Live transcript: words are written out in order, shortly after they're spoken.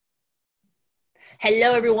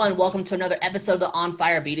Hello, everyone. Welcome to another episode of the On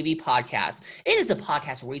Fire B2B podcast. It is a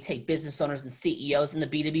podcast where we take business owners and CEOs in the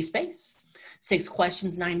B2B space. 6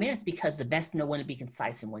 questions, 9 minutes, because the best know when to be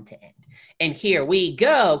concise and when to end. And here we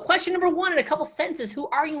go. Question number 1 in a couple sentences. Who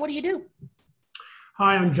are you and what do you do?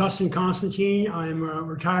 Hi, I'm Justin Constantine. I'm a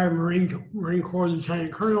retired Marine Corps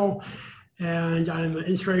Lieutenant Colonel, and I'm an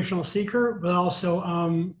inspirational seeker, but also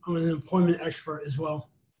I'm an employment expert as well.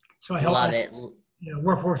 So I help Love it.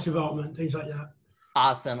 workforce development, things like that.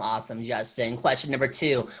 Awesome, Justin. Question number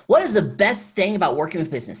 2. What is the best thing about working with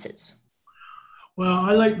businesses? Well,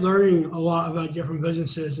 I like learning a lot about different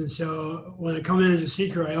businesses. And so when I come in as a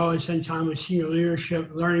seeker, I always spend time with senior leadership,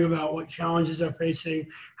 learning about what challenges they're facing,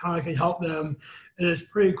 how I can help them. And it's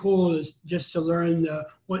pretty cool just to learn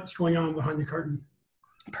what's going on behind the curtain.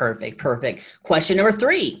 Perfect. Question number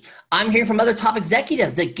 3. I'm hearing from other top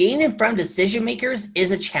executives that getting in front of decision makers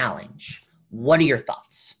is a challenge. What are your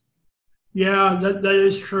thoughts? Yeah, that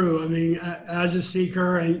is true. I mean, as a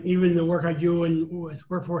seeker and even the work I do with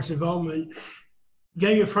workforce development,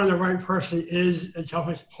 getting in front of the right person is the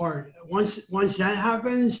toughest part. Once that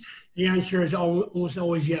happens, the answer is almost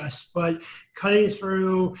always yes. But cutting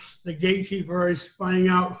through the gatekeepers, finding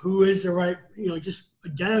out who is the right, just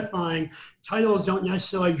identifying titles don't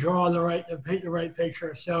necessarily paint the right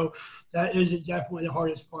picture. So that is definitely the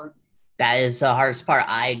hardest part. That is the hardest part.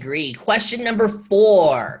 I agree. Question number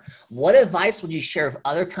 4. What advice would you share with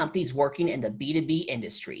other companies working in the B2B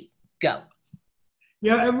industry? Go.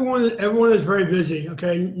 Yeah, everyone is very busy,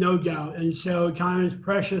 okay, no doubt. And so time is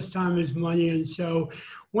precious, time is money. And so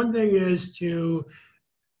one thing is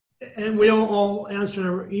and we don't all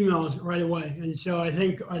answer emails right away. And so I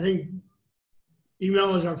think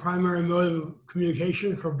email is our primary mode of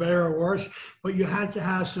communication, for better or worse, but you have to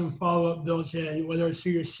have some follow-up built in, whether it's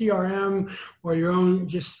through your CRM or your own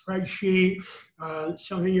just spreadsheet,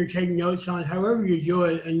 something you're taking notes on, however you do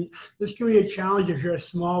it. And this can be a challenge if you're a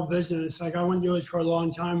small business. Like I went through this for a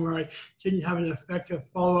long time where I didn't have an effective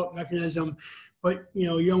follow-up mechanism, but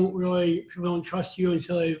people don't trust you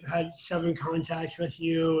until they've had 7 contacts with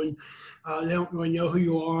you, and they don't really know who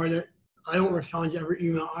you are. I don't respond to every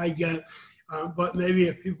email I get. But maybe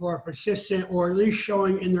if people are persistent or at least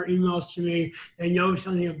showing in their emails to me, they know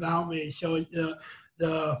something about me. So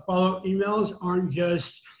the follow-up emails aren't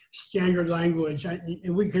just standard language,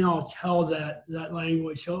 and we can all tell that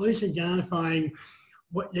language. So at least identifying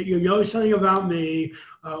that you know something about me,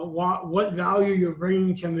 what value you're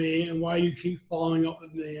bringing to me, and why you keep following up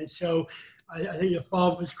with me. And so I think the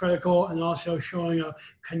follow-up is critical, and also showing a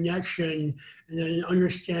connection and then an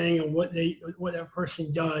understanding of what that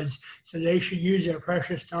person does. So they should use their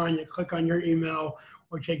precious time to click on your email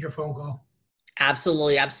or take your phone call.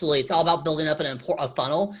 Absolutely. It's all about building up a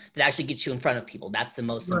funnel that actually gets you in front of people. That's the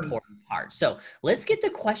most important part. So let's get to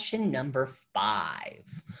question number 5.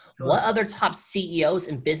 Sure. What other top CEOs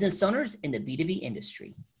and business owners in the B2B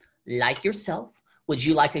industry, like yourself, would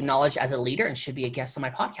you like to acknowledge as a leader and should be a guest on my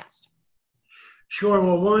podcast? Sure.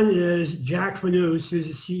 Well, one is Jack Fanous, who's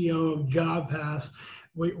the CEO of JobPath,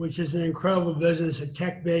 which is an incredible business, a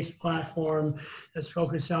tech-based platform that's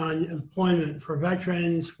focused on employment for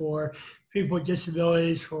veterans, for people with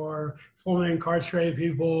disabilities, for formerly incarcerated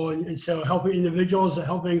people, and so helping individuals and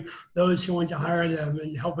helping those who want to hire them,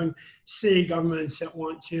 and helping city governments that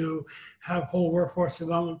want to have whole workforce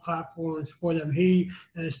development platforms for them. He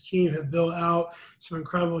and his team have built out some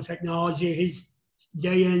incredible technology. He's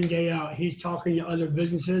day in, day out, he's talking to other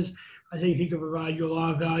businesses. I think he can provide you a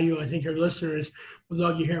lot of value. I think your listeners would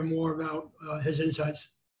love to hear more about his insights.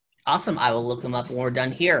 Awesome. I will look him up when we're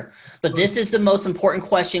done here. But this is the most important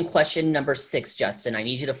question number 6, Justin. I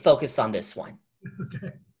need you to focus on this one.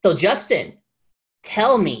 Okay. So, Justin,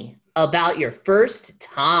 tell me about your first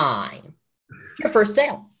time, your first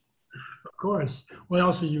sale. Of course. What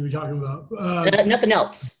else would you be talking about? Nothing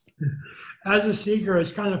else. As a seeker,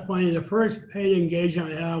 it's kind of funny. The first paid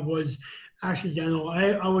engagement I had was accidental.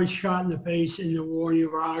 I was shot in the face in the war in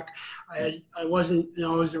Iraq. I wasn't, I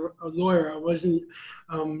was a lawyer. I wasn't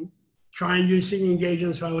trying to do speaking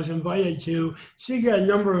engagements, so I was invited to speak at a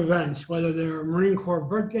number of events, whether they were Marine Corps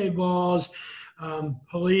birthday balls,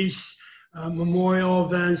 police, memorial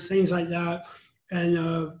events, things like that. And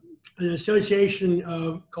an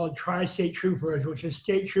association called Tri-State Troopers, which is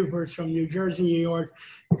state troopers from New Jersey, New York,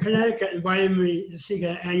 Connecticut, invited me to speak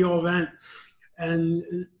at an annual event.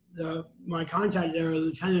 And my contact there, the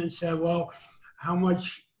lieutenant, said, well,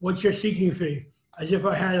 what's your seeking fee? As if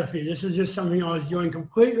I had a fee. This is just something I was doing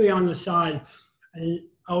completely on the side. And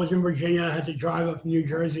I was in Virginia, I had to drive up to New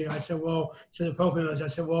Jersey. I said, well, to the Poconos, I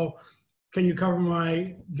said, well, can you cover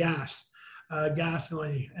my gas? gas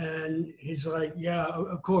money. And he's like, yeah,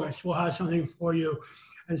 of course, we'll have something for you.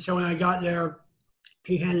 And so when I got there,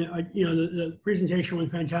 he handed, the presentation was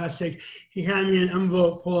fantastic. He handed me an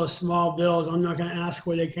envelope full of small bills. I'm not going to ask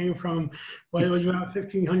where they came from, but it was about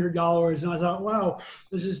 $1,500. And I thought, wow,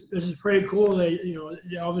 this is pretty cool. They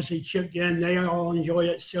obviously chipped in. They all enjoyed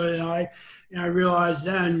it. So did I. And I realized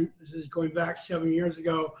then, this is going back 7 years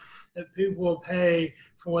ago, that people will pay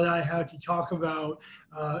for what I have to talk about,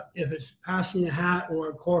 if it's passing the hat or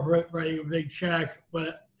a corporate writing a big check.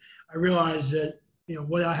 But I realized that,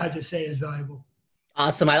 what I had to say is valuable.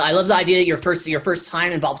 Awesome. I love the idea that your first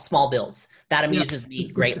time involves small bills. That amuses me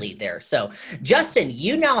greatly there. So, Justin,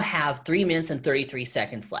 you now have 3 minutes and 33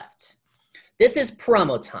 seconds left. This is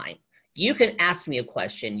promo time. You can ask me a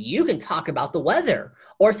question. You can talk about the weather.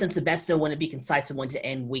 Or since the best know when to be concise and when to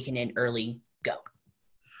end, we can end early. Go.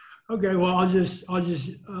 Okay, well, I'll just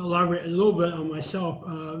elaborate a little bit on myself.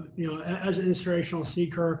 As an inspirational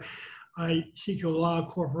seeker, I speak to a lot of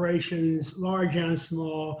corporations, large and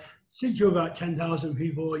small, speak to about 10,000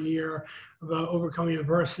 people a year about overcoming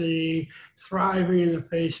adversity, thriving in the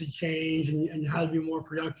face of change, and how to be more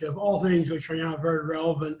productive, all things which are now very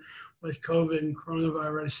relevant with COVID and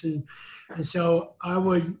coronavirus. And so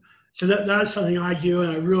that's something I do,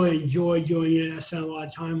 and I really enjoy doing it. I spend a lot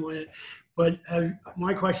of time on it. But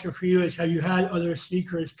my question for you is, have you had other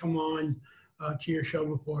speakers come on to your show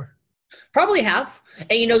before? Probably have.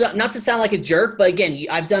 And, not to sound like a jerk, but again,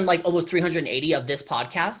 I've done like almost 380 of this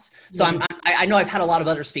podcast. So I know I've had a lot of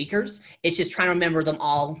other speakers. It's just trying to remember them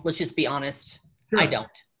all. Let's just be honest. Sure. I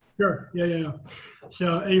don't. Sure. Yeah.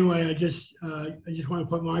 So anyway, I just want to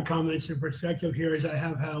put my comments in perspective here, as I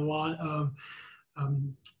have had a lot of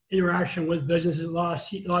interaction with businesses. A lot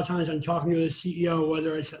of times I'm talking to the CEO,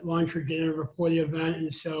 whether it's at lunch or dinner before the event.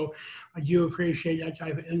 And so I do appreciate that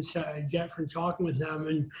type of insight I get from talking with them.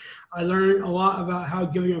 And I learned a lot about how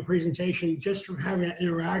giving a presentation just from having that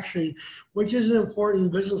interaction, which is an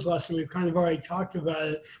important business lesson. We've kind of already talked about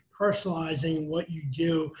it. Personalizing what you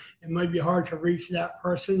do. It might be hard to reach that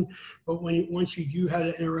person, but once you do have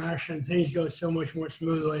that interaction, things go so much more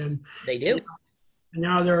smoothly. And they do. And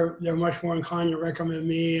now they're much more inclined to recommend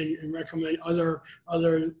me and recommend other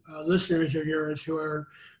listeners of yours who are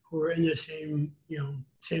in the same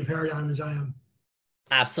paradigm as I am.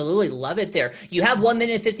 Absolutely. Love it there. You have 1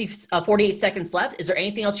 minute and 48 seconds left. Is there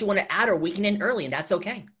anything else you want to add, or we can end early and that's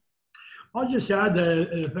okay? I'll just add that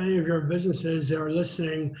if any of your businesses that are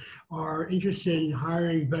listening are interested in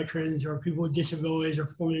hiring veterans or people with disabilities or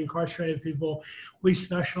formerly incarcerated people, we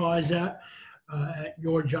specialize that at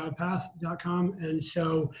yourjobpath.com. And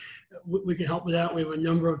so we can help with that. We have a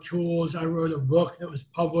number of tools. I wrote a book that was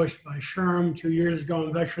published by SHRM 2 years ago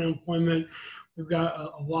on veteran employment. We've got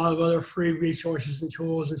a lot of other free resources and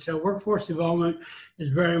tools. And so workforce development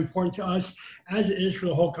is very important to us, as it is for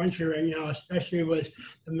the whole country right now, especially with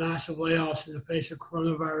the massive layoffs in the face of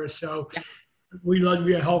coronavirus. So we'd love to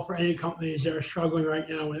be a help for any companies that are struggling right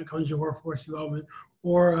now when it comes to workforce development,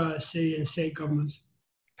 or city and state governments.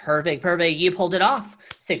 Perfect. You pulled it off.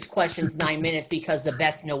 6 questions, 9 minutes, because the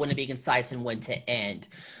best know when to be concise and when to end.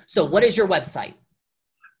 So what is your website?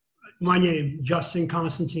 My name,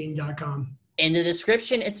 justinconstantine.com. In the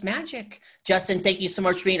description, it's magic. Justin, thank you so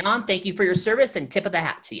much for being on. Thank you for your service, and tip of the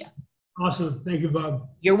hat to you. Awesome. Thank you, Bob.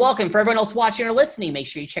 You're welcome. For everyone else watching or listening, make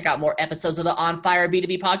sure you check out more episodes of the On Fire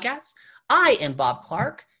B2B podcast. I am Bob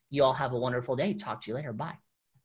Clark. You all have a wonderful day. Talk to you later. Bye.